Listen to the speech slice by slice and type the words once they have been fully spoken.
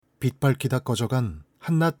빛 밝히다 꺼져간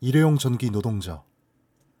한낱 일회용 전기 노동자.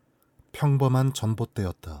 평범한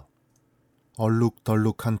전봇대였다.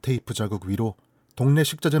 얼룩덜룩한 테이프 자국 위로 동네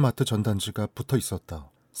식자재 마트 전단지가 붙어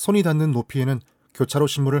있었다. 손이 닿는 높이에는 교차로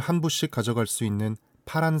신문을 한 부씩 가져갈 수 있는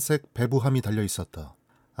파란색 배부함이 달려 있었다.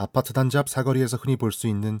 아파트 단지 앞 사거리에서 흔히 볼 수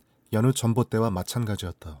있는 여느 전봇대와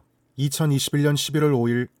마찬가지였다. 2021년 11월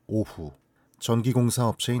 5일 오후, 전기공사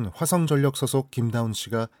업체인 화성전력 소속 김다운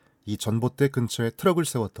씨가 이 전봇대 근처에 트럭을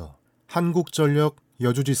세웠다. 한국전력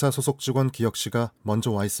여주지사 소속 직원 기혁 씨가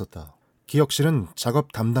먼저 와 있었다. 기혁 씨는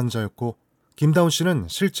작업 담당자였고 김다운 씨는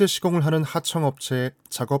실제 시공을 하는 하청업체의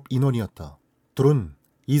작업 인원이었다. 둘은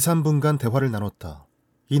 2, 3분간 대화를 나눴다.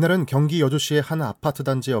 이날은 경기 여주시의 한 아파트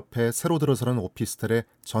단지 옆에 새로 들어서는 오피스텔에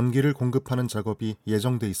전기를 공급하는 작업이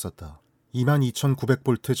예정돼 있었다.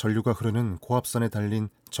 22,900V 전류가 흐르는 고압선에 달린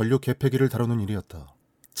전류 개폐기를 다루는 일이었다.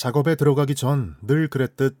 작업에 들어가기 전 늘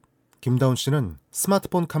그랬듯 김다운 씨는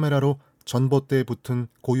스마트폰 카메라로 전봇대에 붙은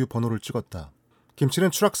고유 번호를 찍었다. 김 씨는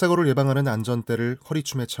추락사고를 예방하는 안전대를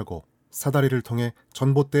허리춤에 차고 사다리를 통해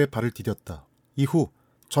전봇대에 발을 디뎠다. 이후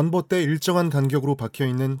전봇대에 일정한 간격으로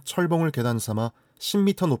박혀있는 철봉을 계단 삼아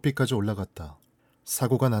 10m 높이까지 올라갔다.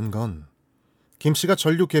 사고가 난 건 김 씨가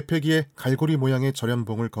전류 개폐기에 갈고리 모양의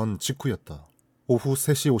절연봉을 건 직후였다. 오후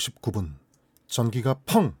 3시 59분 전기가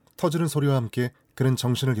펑 터지는 소리와 함께 그는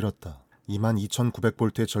정신을 잃었다.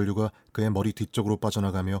 22,900V의 전류가 그의 머리 뒤쪽으로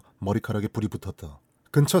빠져나가며 머리카락에 불이 붙었다.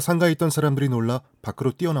 근처 상가에 있던 사람들이 놀라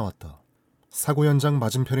밖으로 뛰어나왔다. 사고 현장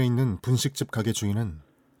맞은편에 있는 분식집 가게 주인은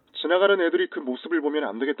지나가는 애들이 그 모습을 보면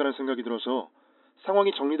안 되겠다는 생각이 들어서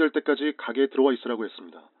상황이 정리될 때까지 가게에 들어와 있으라고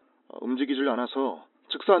했습니다. 움직이질 않아서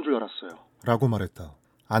즉사한 줄 알았어요. 라고 말했다.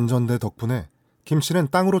 안전대 덕분에 김 씨는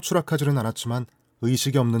땅으로 추락하지는 않았지만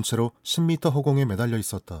의식이 없는 채로 10m 허공에 매달려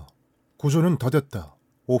있었다. 구조는 더뎠다.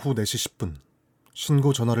 오후 4시 10분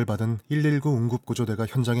신고 전화를 받은 119 응급구조대가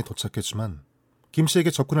현장에 도착했지만 김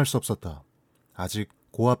씨에게 접근할 수 없었다. 아직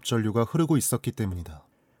고압 전류가 흐르고 있었기 때문이다.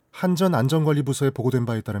 한전안전관리부서에 보고된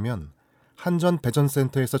바에 따르면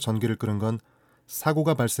한전배전센터에서 전기를 끄는 건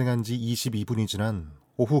사고가 발생한 지 22분이 지난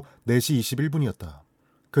오후 4시 21분이었다.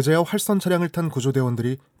 그제야 활선 차량을 탄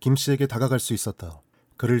구조대원들이 김 씨에게 다가갈 수 있었다.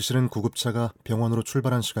 그를 실은 구급차가 병원으로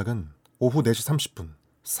출발한 시각은 오후 4시 30분.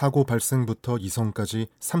 사고 발생부터 이송까지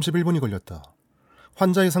 31분이 걸렸다.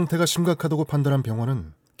 환자의 상태가 심각하다고 판단한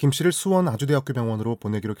병원은 김 씨를 수원 아주대학교 병원으로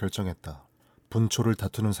보내기로 결정했다. 분초를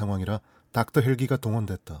다투는 상황이라 닥터 헬기가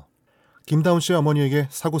동원됐다. 김다운 씨의 어머니에게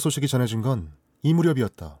사고 소식이 전해진 건 이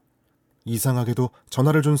무렵이었다. 이상하게도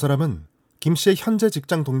전화를 준 사람은 김 씨의 현재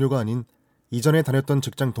직장 동료가 아닌 이전에 다녔던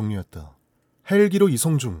직장 동료였다. 헬기로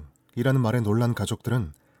이송 중이라는 말에 놀란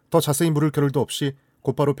가족들은 더 자세히 물을 겨를도 없이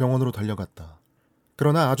곧바로 병원으로 달려갔다.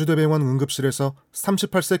 그러나 아주대병원 응급실에서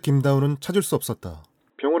 38세 김다운은 찾을 수 없었다.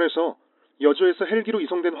 병원에서 여주에서 헬기로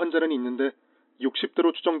이송된 환자는 있는데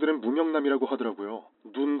 60대로 추정되는 무명남이라고 하더라고요.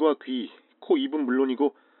 눈과 귀, 코, 입은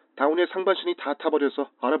물론이고 다운의 상반신이 다 타버려서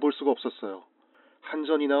알아볼 수가 없었어요.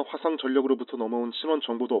 한전이나 화성전력으로부터 넘어온 신원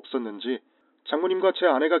정보도 없었는지 장모님과 제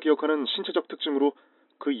아내가 기억하는 신체적 특징으로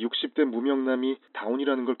그 60대 무명남이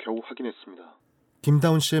다운이라는 걸 겨우 확인했습니다.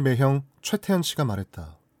 김다운 씨의 매형 최태현 씨가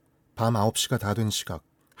말했다. 밤 9시가 다 된 시각,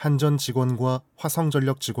 한전 직원과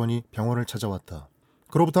화성전력 직원이 병원을 찾아왔다.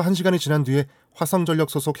 그로부터 1시간이 지난 뒤에 화성전력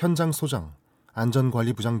소속 현장 소장,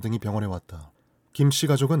 안전관리부장 등이 병원에 왔다. 김 씨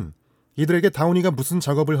가족은 이들에게 다운이가 무슨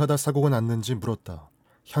작업을 하다 사고가 났는지 물었다.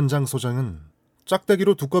 현장 소장은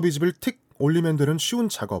짝대기로 두꺼비집을 틱 올리면 되는 쉬운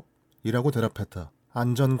작업이라고 대답했다.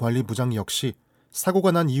 안전관리부장 역시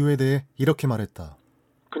사고가 난 이유에 대해 이렇게 말했다.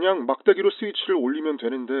 그냥 막대기로 스위치를 올리면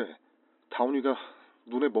되는데 다운이가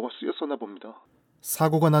눈에 뭐가 쓰였었나 봅니다.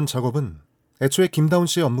 사고가 난 작업은 애초에 김다운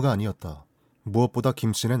씨의 업무가 아니었다. 무엇보다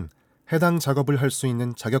김 씨는 해당 작업을 할 수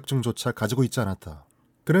있는 자격증조차 가지고 있지 않았다.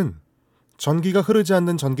 그는 전기가 흐르지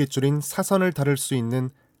않는 전깃줄인 사선을 다룰 수 있는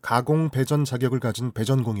가공 배전 자격을 가진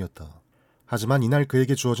배전공이었다. 하지만 이날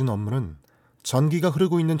그에게 주어진 업무는 전기가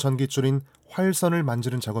흐르고 있는 전깃줄인 활선을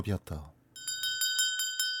만지는 작업이었다.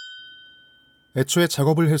 애초에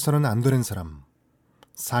작업을 해서는 안 되는 사람.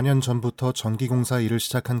 4년 전부터 전기공사 일을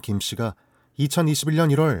시작한 김 씨가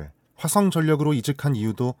 2021년 1월 화성전력으로 이직한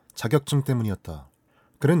이유도 자격증 때문이었다.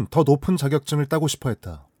 그는 더 높은 자격증을 따고 싶어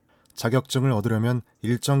했다. 자격증을 얻으려면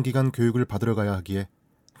일정 기간 교육을 받으러 가야 하기에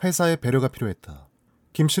회사의 배려가 필요했다.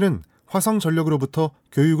 김 씨는 화성전력으로부터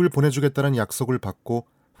교육을 보내주겠다는 약속을 받고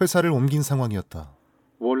회사를 옮긴 상황이었다.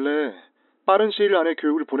 원래 빠른 시일 안에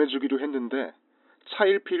교육을 보내주기로 했는데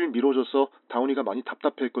차일피일 미뤄져서 다운이가 많이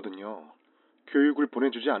답답해했거든요. 교육을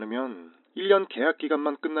보내주지 않으면 1년 계약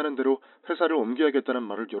기간만 끝나는 대로 회사를 옮겨야겠다는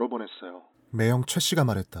말을 여러 번 했어요. 매형 최 씨가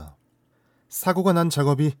말했다. 사고가 난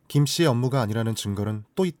작업이 김 씨의 업무가 아니라는 증거는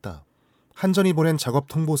또 있다. 한전이 보낸 작업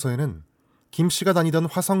통보서에는 김 씨가 다니던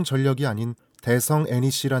화성전력이 아닌 대성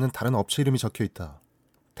NEC라는 다른 업체 이름이 적혀 있다.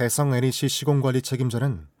 대성 NEC 시공관리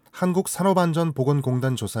책임자는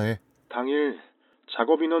한국산업안전보건공단 조사에 당일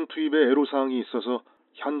작업 인원 투입에 애로사항이 있어서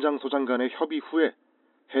현장 소장 간의 협의 후에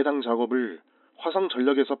해당 작업을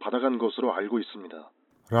화성전력에서 받아간 것으로 알고 있습니다.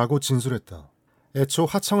 라고 진술했다. 애초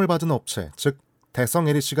하청을 받은 업체, 즉 대성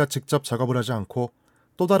NEC가 직접 작업을 하지 않고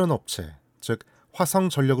또 다른 업체, 즉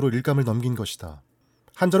화성전력으로 일감을 넘긴 것이다.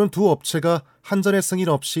 한전은 두 업체가 한전의 승인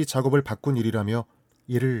없이 작업을 바꾼 일이라며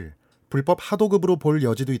이를 불법 하도급으로 볼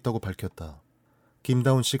여지도 있다고 밝혔다.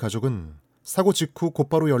 김다운 씨 가족은 사고 직후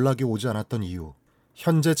곧바로 연락이 오지 않았던 이유,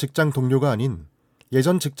 현재 직장 동료가 아닌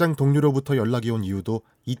예전 직장 동료로부터 연락이 온 이유도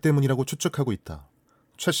이 때문이라고 추측하고 있다.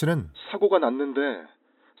 최 씨는 사고가 났는데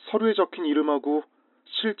서류에 적힌 이름하고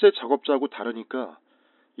실제 작업자하고 다르니까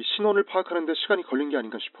이 신원을 파악하는 데 시간이 걸린 게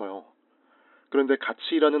아닌가 싶어요. 그런데 같이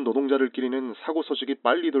일하는 노동자들끼리는 사고 소식이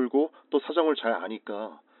빨리 돌고 또 사정을 잘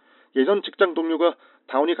아니까 예전 직장 동료가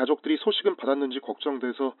다운이 가족들이 소식은 받았는지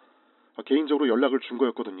걱정돼서 개인적으로 연락을 준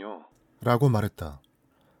거였거든요. 라고 말했다.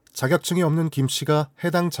 자격증이 없는 김 씨가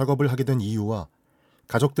해당 작업을 하게 된 이유와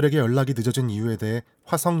가족들에게 연락이 늦어진 이유에 대해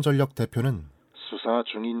화성전력 대표는 수사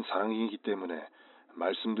중인 사항이기 때문에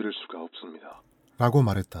말씀드릴 수가 없습니다. 라고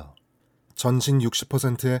말했다. 전신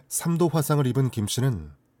 60%의 3도 화상을 입은 김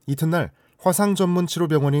씨는 이튿날 화상 전문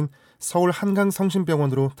치료병원인 서울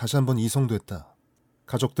한강성심병원으로 다시 한번 이송됐다.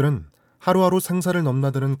 가족들은 하루하루 생사를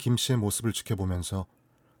넘나드는 김 씨의 모습을 지켜보면서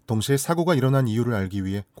동시에 사고가 일어난 이유를 알기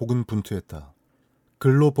위해 고군분투했다.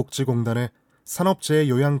 근로복지공단에 산업재해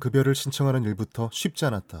요양급여를 신청하는 일부터 쉽지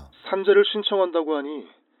않았다. 산재를 신청한다고 하니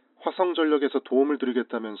화성전력에서 도움을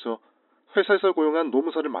드리겠다면서 회사에서 고용한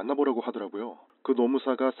노무사를 만나보라고 하더라고요. 그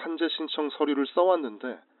노무사가 산재 신청 서류를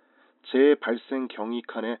써왔는데 재해 발생 경위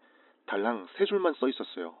칸에 달랑 3줄만 써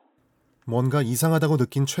있었어요. 뭔가 이상하다고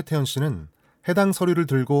느낀 최태현 씨는 해당 서류를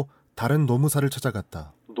들고 다른 노무사를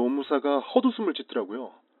찾아갔다. 노무사가 헛웃음을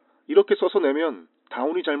짓더라고요. 이렇게 써서 내면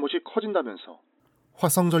다운이 잘못이 커진다면서.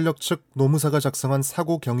 화성전력 측 노무사가 작성한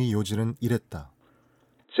사고 경위 요지는 이랬다.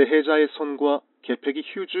 재해자의 손과 개폐기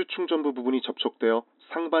휴즈 충전부 부분이 접촉되어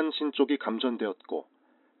상반신 쪽이 감전되었고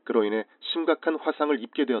그로 인해 심각한 화상을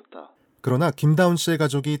입게 되었다. 그러나 김다운 씨의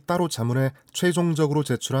가족이 따로 자문해 최종적으로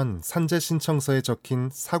제출한 산재 신청서에 적힌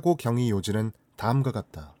사고 경위 요지는 다음과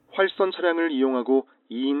같다. 활선 차량을 이용하고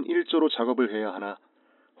 2인 1조로 작업을 해야 하나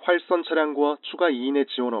활선 차량과 추가 2인의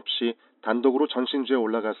지원 없이 단독으로 전신주에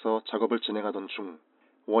올라가서 작업을 진행하던 중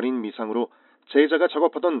원인 미상으로 재해자가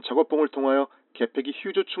작업하던 작업봉을 통하여 개폐기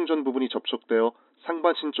휴즈 충전 부분이 접촉되어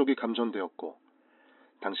상반신 쪽이 감전되었고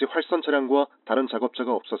당시 활선 차량과 다른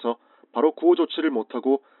작업자가 없어서 바로 구호 조치를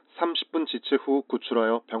못하고 30분 지체 후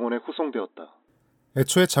구출하여 병원에 후송되었다.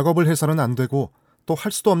 애초에 작업을 해서는 안 되고 또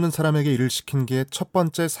할 수도 없는 사람에게 일을 시킨 게 첫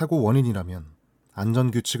번째 사고 원인이라면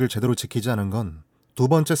안전규칙을 제대로 지키지 않은 건 두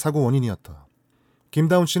번째 사고 원인이었다.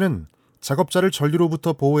 김다운 씨는 작업자를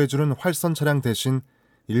전류로부터 보호해주는 활선 차량 대신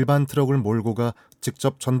일반 트럭을 몰고 가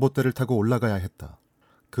직접 전봇대를 타고 올라가야 했다.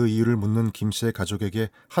 그 이유를 묻는 김 씨의 가족에게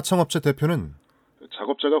하청업체 대표는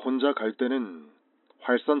작업자가 혼자 갈 때는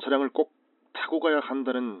활선 차량을 꼭 타고 가야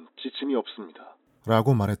한다는 지침이 없습니다.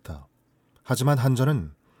 라고 말했다. 하지만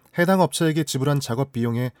한전은 해당 업체에게 지불한 작업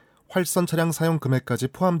비용에 활선 차량 사용 금액까지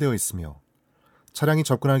포함되어 있으며 차량이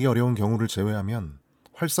접근하기 어려운 경우를 제외하면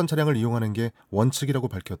활선 차량을 이용하는 게 원칙이라고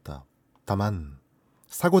밝혔다. 다만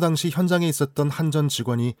사고 당시 현장에 있었던 한전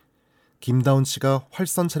직원이 김다운 씨가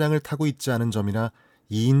활선 차량을 타고 있지 않은 점이나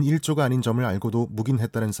 2인 1조가 아닌 점을 알고도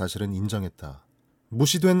묵인했다는 사실은 인정했다.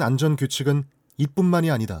 무시된 안전규칙은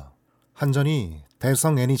이뿐만이 아니다. 한전이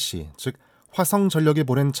대성 NEC, 즉 화성전력에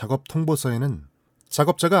보낸 작업 통보서에는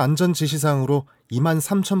작업자가 안전지시사항으로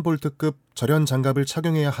 23,000볼트급 절연 장갑을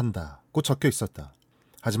착용해야 한다고 적혀 있었다.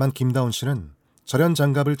 하지만 김다운 씨는 절연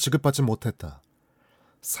장갑을 지급받지 못했다.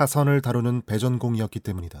 사선을 다루는 배전공이었기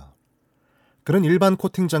때문이다. 그는 일반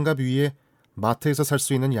코팅 장갑 위에 마트에서 살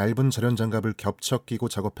수 있는 얇은 절연 장갑을 겹쳐 끼고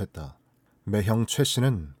작업했다. 매형 최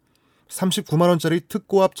씨는 39만 원짜리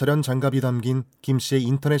특고압 절연 장갑이 담긴 김 씨의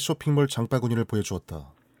인터넷 쇼핑몰 장바구니를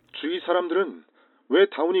보여주었다. 주위 사람들은 왜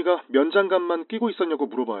다운이가 면장갑만 끼고 있었냐고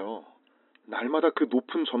물어봐요. 날마다 그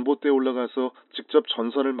높은 전봇대에 올라가서 직접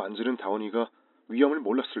전선을 만지는 다운이가 위험을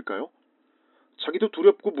몰랐을까요? 자기도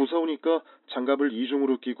두렵고 무서우니까 장갑을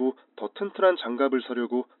이중으로 끼고 더 튼튼한 장갑을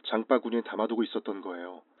사려고 장바구니에 담아두고 있었던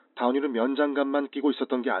거예요. 다운이는 면장갑만 끼고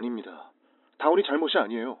있었던 게 아닙니다. 다운이 잘못이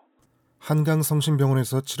아니에요.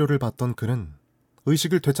 한강성심병원에서 치료를 받던 그는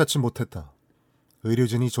의식을 되찾지 못했다.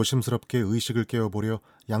 의료진이 조심스럽게 의식을 깨워보려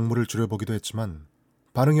약물을 줄여보기도 했지만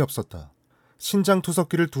반응이 없었다.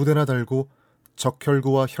 신장투석기를 2대나 달고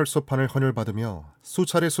적혈구와 혈소판을 헌혈받으며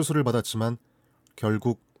수차례 수술을 받았지만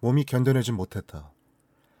결국 몸이 견뎌내지 못했다.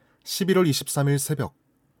 11월 23일 새벽,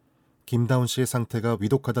 김다운 씨의 상태가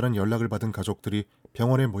위독하다는 연락을 받은 가족들이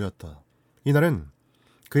병원에 모였다. 이날은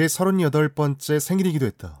그의 38번째 생일이기도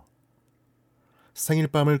했다.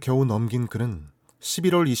 생일밤을 겨우 넘긴 그는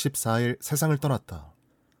 11월 24일 세상을 떠났다.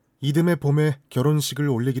 이듬해 봄에 결혼식을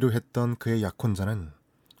올리기로 했던 그의 약혼자는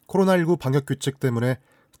코로나19 방역규칙 때문에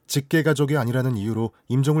직계가족이 아니라는 이유로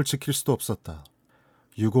임종을 지킬 수도 없었다.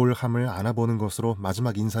 유골함을 안아보는 것으로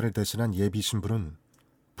마지막 인사를 대신한 예비 신부는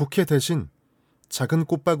부케 대신 작은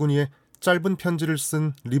꽃바구니에 짧은 편지를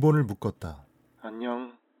쓴 리본을 묶었다.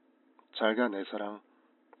 안녕. 잘 가 내 사랑.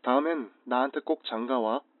 다음엔 나한테 꼭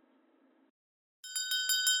장가와.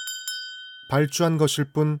 발주한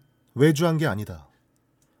것일 뿐 외주한 게 아니다.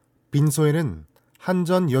 빈소에는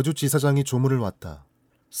한전 여주지사장이 조문을 왔다.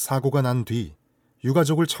 사고가 난 뒤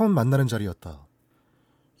유가족을 처음 만나는 자리였다.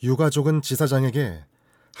 유가족은 지사장에게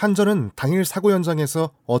한전은 당일 사고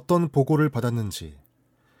현장에서 어떤 보고를 받았는지,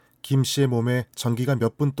 김 씨의 몸에 전기가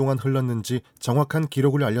몇 분 동안 흘렀는지 정확한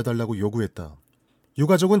기록을 알려달라고 요구했다.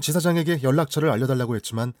 유가족은 지사장에게 연락처를 알려달라고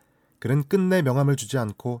했지만 그는 끝내 명함을 주지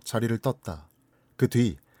않고 자리를 떴다. 그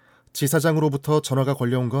뒤 지사장으로부터 전화가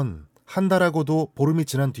걸려온 건 한 달하고도 보름이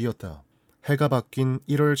지난 뒤였다. 해가 바뀐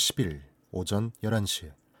 1월 10일 오전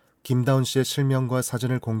 11시. 김다운 씨의 실명과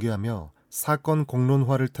사진을 공개하며 사건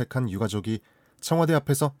공론화를 택한 유가족이 청와대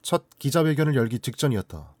앞에서 첫 기자회견을 열기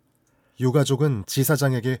직전이었다. 유가족은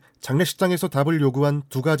지사장에게 장례식장에서 답을 요구한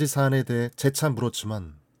 2가지 사안에 대해 재차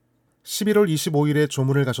물었지만 11월 25일에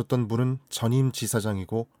조문을 가셨던 분은 전임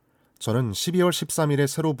지사장이고 저는 12월 13일에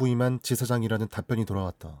새로 부임한 지사장이라는 답변이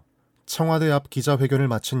돌아왔다. 청와대 앞 기자회견을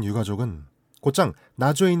마친 유가족은 곧장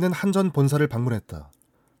나주에 있는 한전 본사를 방문했다.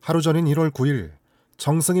 하루 전인 1월 9일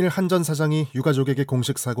정승일 한전 사장이 유가족에게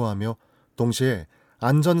공식 사과하며 동시에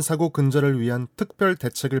안전사고 근절을 위한 특별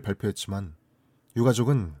대책을 발표했지만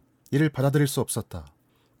유가족은 이를 받아들일 수 없었다.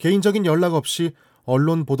 개인적인 연락 없이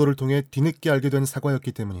언론 보도를 통해 뒤늦게 알게 된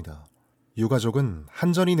사과였기 때문이다. 유가족은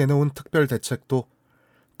한전이 내놓은 특별 대책도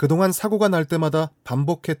그동안 사고가 날 때마다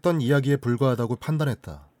반복했던 이야기에 불과하다고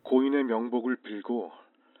판단했다. 고인의 명복을 빌고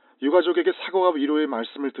유가족에게 사과와 위로의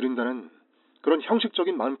말씀을 드린다는 그런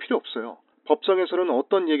형식적인 마음 필요 없어요. 법정에서는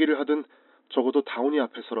어떤 얘기를 하든 적어도 다운이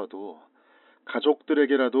앞에서라도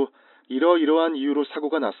가족들에게라도 이러이러한 이유로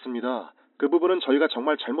사고가 났습니다. 그 부분은 저희가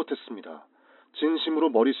정말 잘못했습니다. 진심으로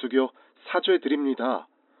머리 숙여 사죄드립니다.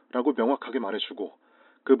 라고 명확하게 말해주고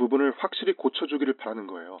그 부분을 확실히 고쳐주기를 바라는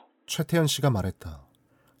거예요. 최태현 씨가 말했다.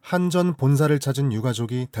 한전 본사를 찾은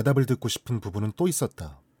유가족이 대답을 듣고 싶은 부분은 또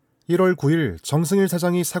있었다. 1월 9일 정승일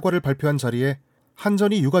사장이 사과를 발표한 자리에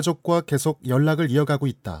한전이 유가족과 계속 연락을 이어가고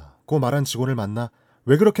있다고 말한 직원을 만나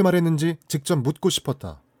왜 그렇게 말했는지 직접 묻고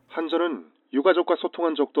싶었다. 한전은 유가족과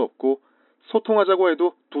소통한 적도 없고 소통하자고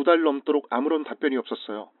해도 2달 넘도록 아무런 답변이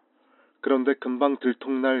없었어요. 그런데 금방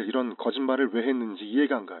들통날 이런 거짓말을 왜 했는지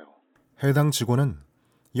이해가 안 가요. 해당 직원은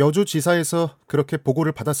여주지사에서 그렇게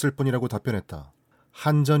보고를 받았을 뿐이라고 답변했다.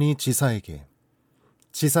 한전이 지사에게,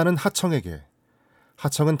 지사는 하청에게,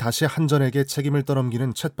 하청은 다시 한전에게 책임을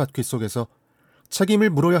떠넘기는 쳇바퀴 속에서 책임을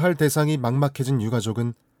물어야 할 대상이 막막해진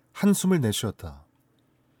유가족은 한숨을 내쉬었다.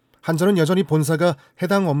 한전은 여전히 본사가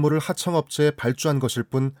해당 업무를 하청업체에 발주한 것일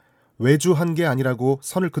뿐 외주한 게 아니라고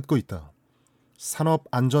선을 긋고 있다.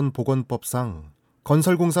 산업안전보건법상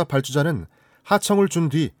건설공사 발주자는 하청을 준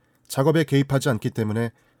뒤 작업에 개입하지 않기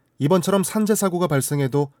때문에 이번처럼 산재사고가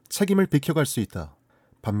발생해도 책임을 비켜갈 수 있다.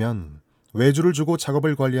 반면 외주를 주고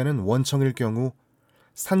작업을 관리하는 원청일 경우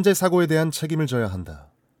산재사고에 대한 책임을 져야 한다.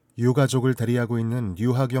 유가족을 대리하고 있는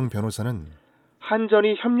유하경 변호사는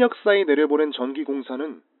한전이 협력사에 내려보낸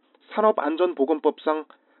전기공사는 산업안전보건법상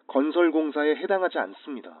건설공사에 해당하지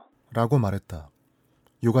않습니다. 라고 말했다.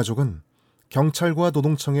 유가족은 경찰과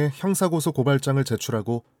노동청에 형사고소 고발장을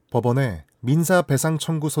제출하고 법원에 민사배상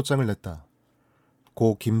청구 소장을 냈다.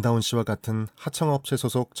 고 김다운 씨와 같은 하청업체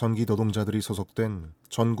소속 전기 노동자들이 소속된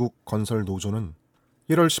전국 건설 노조는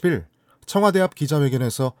 1월 10일 청와대 앞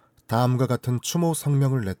기자회견에서 다음과 같은 추모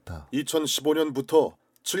성명을 냈다. 2015년부터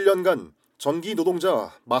 7년간 전기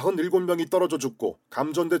노동자 47명이 떨어져 죽고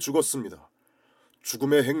감전돼 죽었습니다.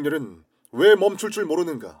 죽음의 행렬은 왜 멈출 줄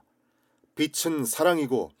모르는가? 빛은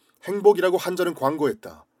사랑이고 행복이라고 한전은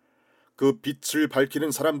광고했다. 그 빛을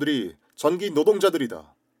밝히는 사람들이 전기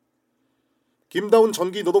노동자들이다. 김다운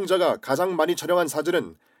전기 노동자가 가장 많이 촬영한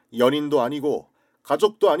사진은 연인도 아니고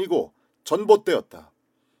가족도 아니고 전봇대였다.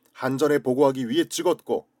 한전에 보고하기 위해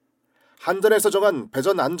찍었고 한전에서 정한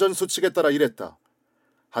배전 안전 수칙에 따라 일했다.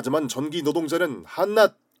 하지만 전기 노동자는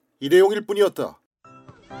한낱 일회용일 뿐이었다.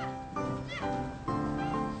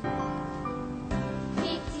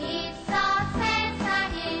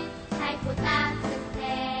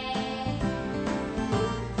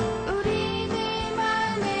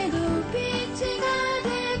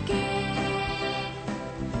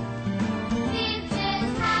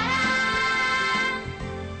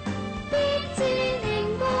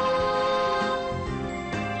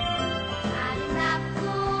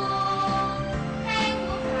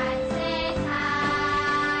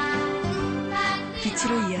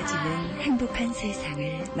 빛으로 이어지는 행복한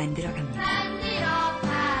세상을 만들어갑니다.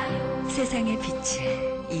 세상의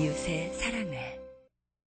빛을, 이웃의 사랑을.